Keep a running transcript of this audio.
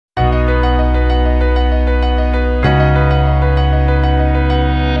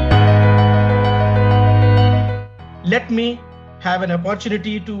let me have an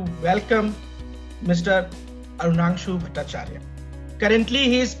opportunity to welcome Mr. Arunangshu Bhattacharyya. Currently,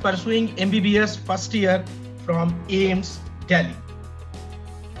 he is pursuing MBBS first year from AIIMS, Delhi.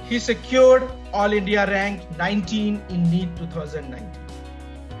 He secured All India rank 19 in NEET 2019,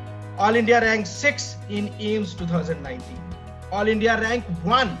 All India rank 6 in AIIMS 2019, All India rank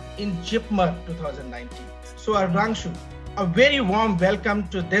 1 in JIPMER 2019. So Arunangshu, a very warm welcome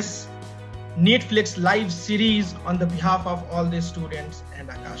to this NEETflix live series on the behalf of all the students and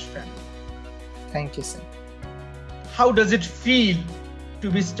Aakash family. Thank you, sir. How does it feel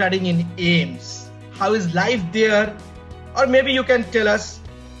to be studying in AIIMS? How is life there? Or maybe you can tell us,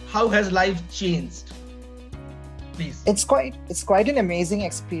 how has life changed? Please. It's quite an amazing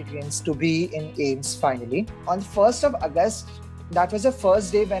experience to be in AIIMS finally. On the 1st of August, that was the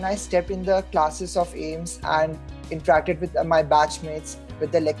first day when I stepped in the classes of AIIMS and interacted with my batchmates,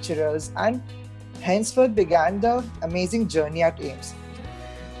 with the lecturers, and henceforth began the amazing journey at AIIMS.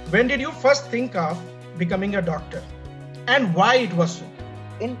 When did you first think of becoming a doctor, and why it was so?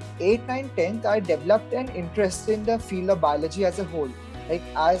 In 8th, 9th, 10th, I developed an interest in the field of biology as a whole, like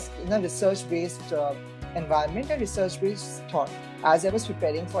as in a research-based environment and research-based thought as I was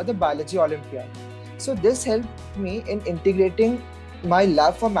preparing for the biology Olympiad. So this helped me in integrating my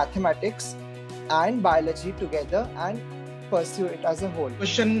love for mathematics and biology together and pursue it as a whole.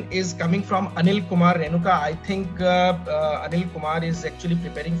 Question is coming from Anil Kumar Renuka. I think Anil Kumar is actually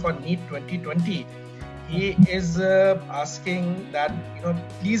preparing for NEET 2020. He is asking that,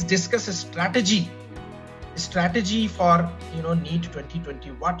 please discuss a strategy for, NEET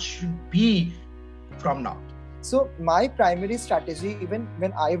 2020. What should be from now? So my primary strategy, even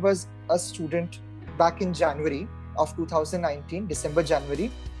when I was a student back in January of 2019, December,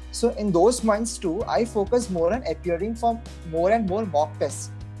 January. So in those months too, I focused more on appearing for more and more mock tests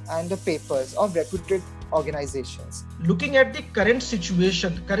and the papers of reputed organizations. Looking at the current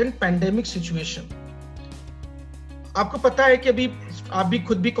situation, current pandemic situation, आपको पता है कि अभी आप भी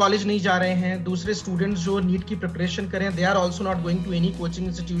खुद भी college नहीं जा रहे हैं, दूसरे स्टूडेंट्स जो नीट की प्रिपरेशन करें, they are also not going to any coaching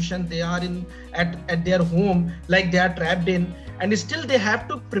institution, they are at their home, like they are trapped in, and still they have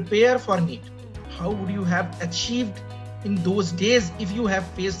to prepare for NEET. How would you have achieved in those days if you have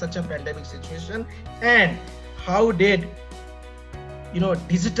faced such a pandemic situation, and how did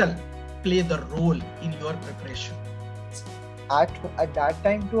digital play the role in your preparation? At that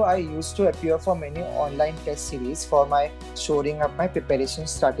time too, I used to appear for many online test series for my shoring up my preparation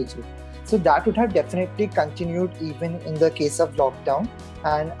strategy. So that would have definitely continued even in the case of lockdown,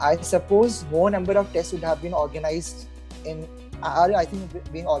 and I suppose more number of tests would have been organized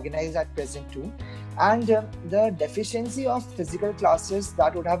being organized at present too. And the deficiency of physical classes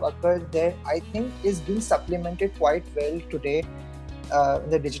that would have occurred there, I think, is being supplemented quite well today in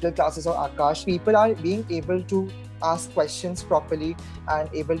the digital classes of Aakash. People are being able to ask questions properly and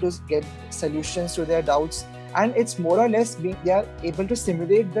able to get solutions to their doubts, and it's more or less they are able to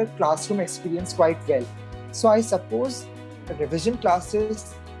simulate the classroom experience quite well. So I suppose the revision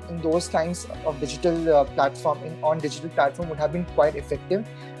classes in those times of digital platform would have been quite effective,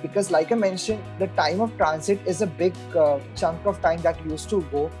 because like I mentioned, the time of transit is a big chunk of time that used to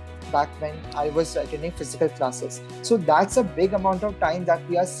go back when I was attending physical classes. So that's a big amount of time that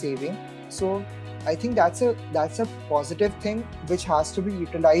we are saving. So I think that's a positive thing which has to be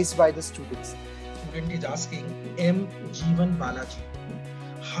utilized by the students. Student is asking, M. Jeevan Balaji,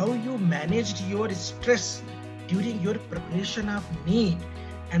 how you managed your stress during your preparation of NEET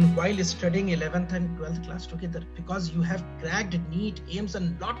and while studying 11th and 12th class together, because you have cracked NEET, AIIMS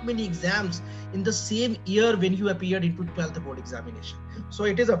and lot many exams in the same year when you appeared into 12th board examination. So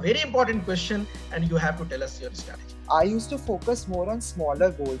it is a very important question and you have to tell us your strategy. I used to focus more on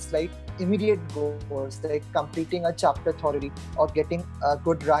smaller goals, like immediate goals, like completing a chapter thoroughly or getting a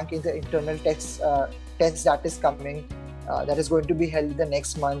good rank in the internal test that is coming, that is going to be held the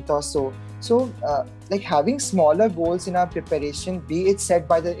next month or so. So like having smaller goals in our preparation, be it set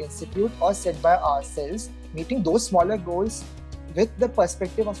by the institute or set by ourselves, meeting those smaller goals with the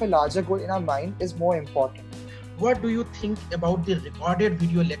perspective of a larger goal in our mind is more important. What do you think about the recorded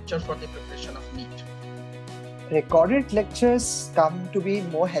video lecture for the preparation of NEET? Recorded lectures come to be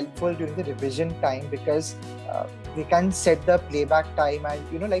more helpful during the revision time, because we can set the playback time,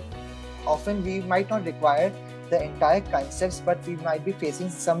 and often we might not require the entire concepts, but we might be facing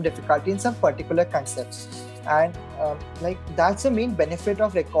some difficulty in some particular concepts, and that's the main benefit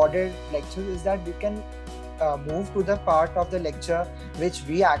of recorded lectures, is that we can move to the part of the lecture which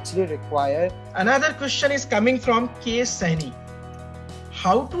we actually require. Another question is coming from K. Saini.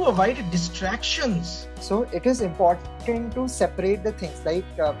 how to avoid distractions? So it is important to separate the things. Like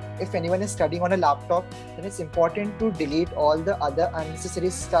if anyone is studying on a laptop, then it's important to delete all the other unnecessary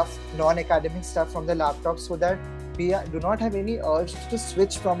stuff, non-academic stuff from the laptop, so that we do not have any urge to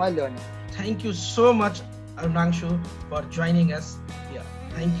switch from our learning. Thank you so much, Arunangshu, for joining us here.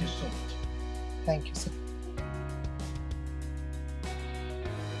 Thank you so much. Thank you, sir.